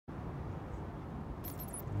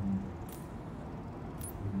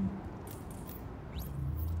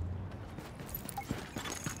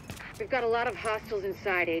We've got a lot of hostiles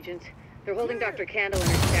inside, Agent. They're holding Dr. Candle and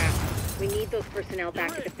her staff. We need those personnel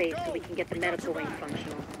back at the base so we can get the medical wing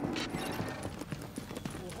functional.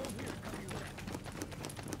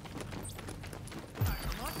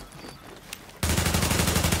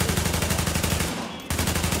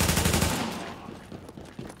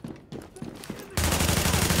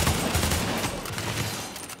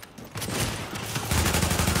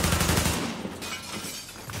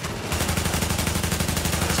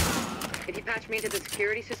 Patch me into the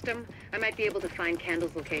security system, I might be able to find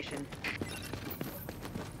Candle's location.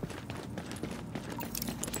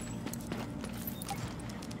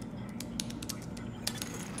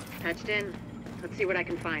 Patched in. Let's see what I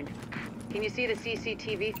can find. Can you see the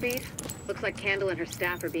CCTV feed? Looks like Candle and her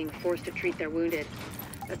staff are being forced to treat their wounded.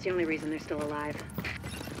 That's the only reason they're still alive.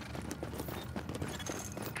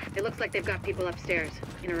 It looks like they've got people upstairs,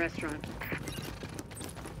 in a restaurant.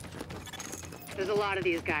 There's a lot of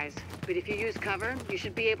these guys. But if you use cover, you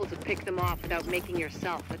should be able to pick them off without making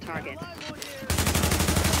yourself a target.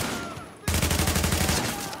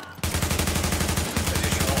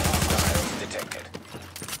 Additional hostiles detected.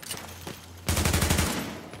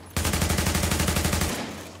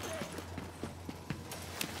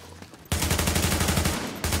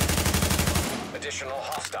 Additional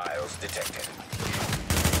hostiles detected.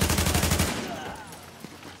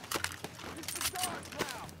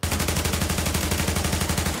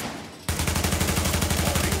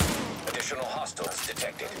 Hostiles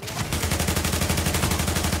detected.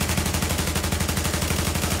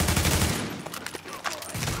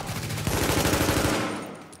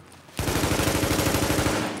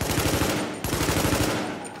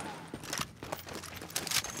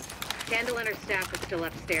 Candle and her staff are still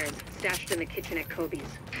upstairs, stashed in the kitchen at Kobe's.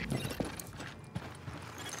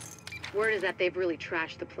 Word is that they've really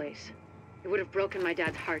trashed the place. It would have broken my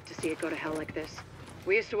dad's heart to see it go to hell like this.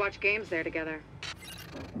 We used to watch games there together.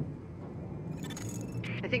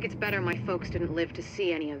 I think it's better my folks didn't live to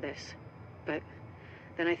see any of this. But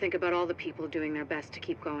then I think about all the people doing their best to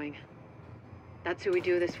keep going. That's who we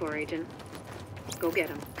do this for, Agent. Go get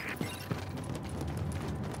them.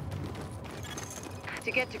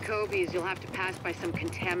 To get to Kobe's, you'll have to pass by some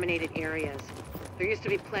contaminated areas. There used to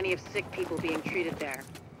be plenty of sick people being treated there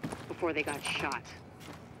before they got shot.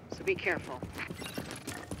 So be careful.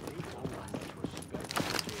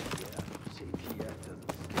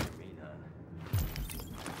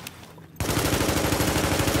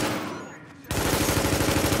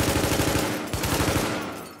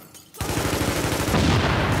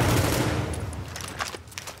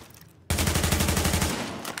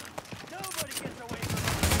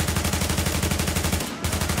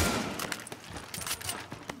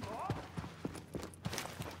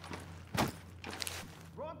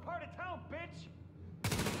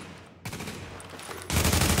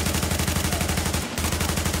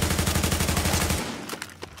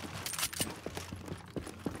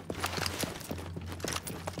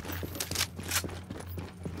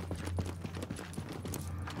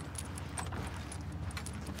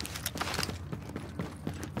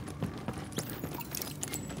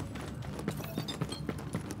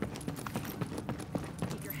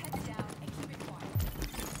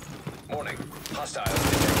 Warning. Hostiles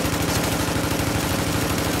detected.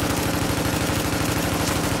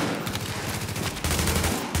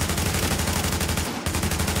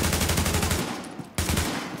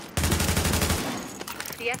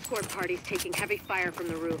 The escort party's taking heavy fire from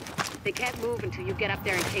the roof. They can't move until you get up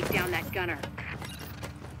there and take down that gunner.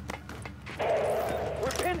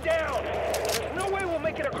 We're pinned down! There's no way we'll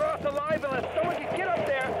make it across alive unless someone can get up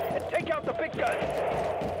there and take out the big guns!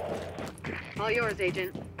 All yours,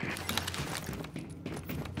 Agent.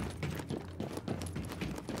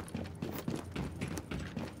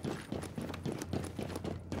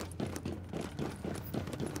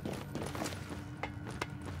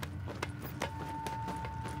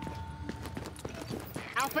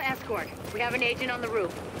 Alpha Escort, we have an agent on the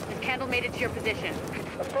roof. Has Candle made it to your position?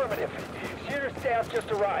 Affirmative. She and her staff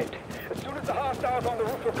just arrived. As soon as the hostiles on the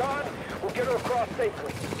roof are gone, we'll get her across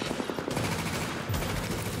safely.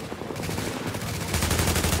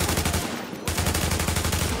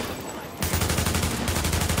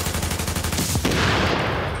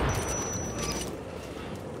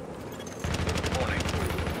 Warning.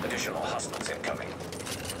 Additional hostiles incoming.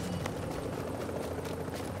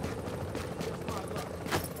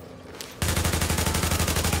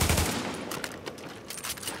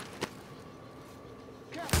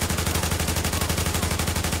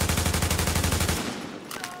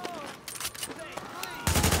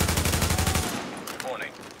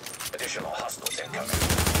 Additional hostiles incoming.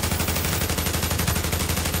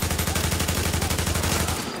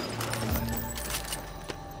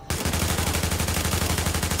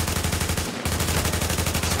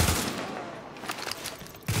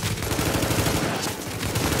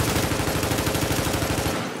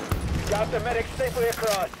 got the medics safely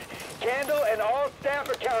across. Candle and all staff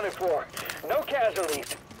accounted for. No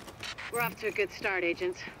casualties. We're off to a good start,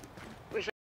 Agents.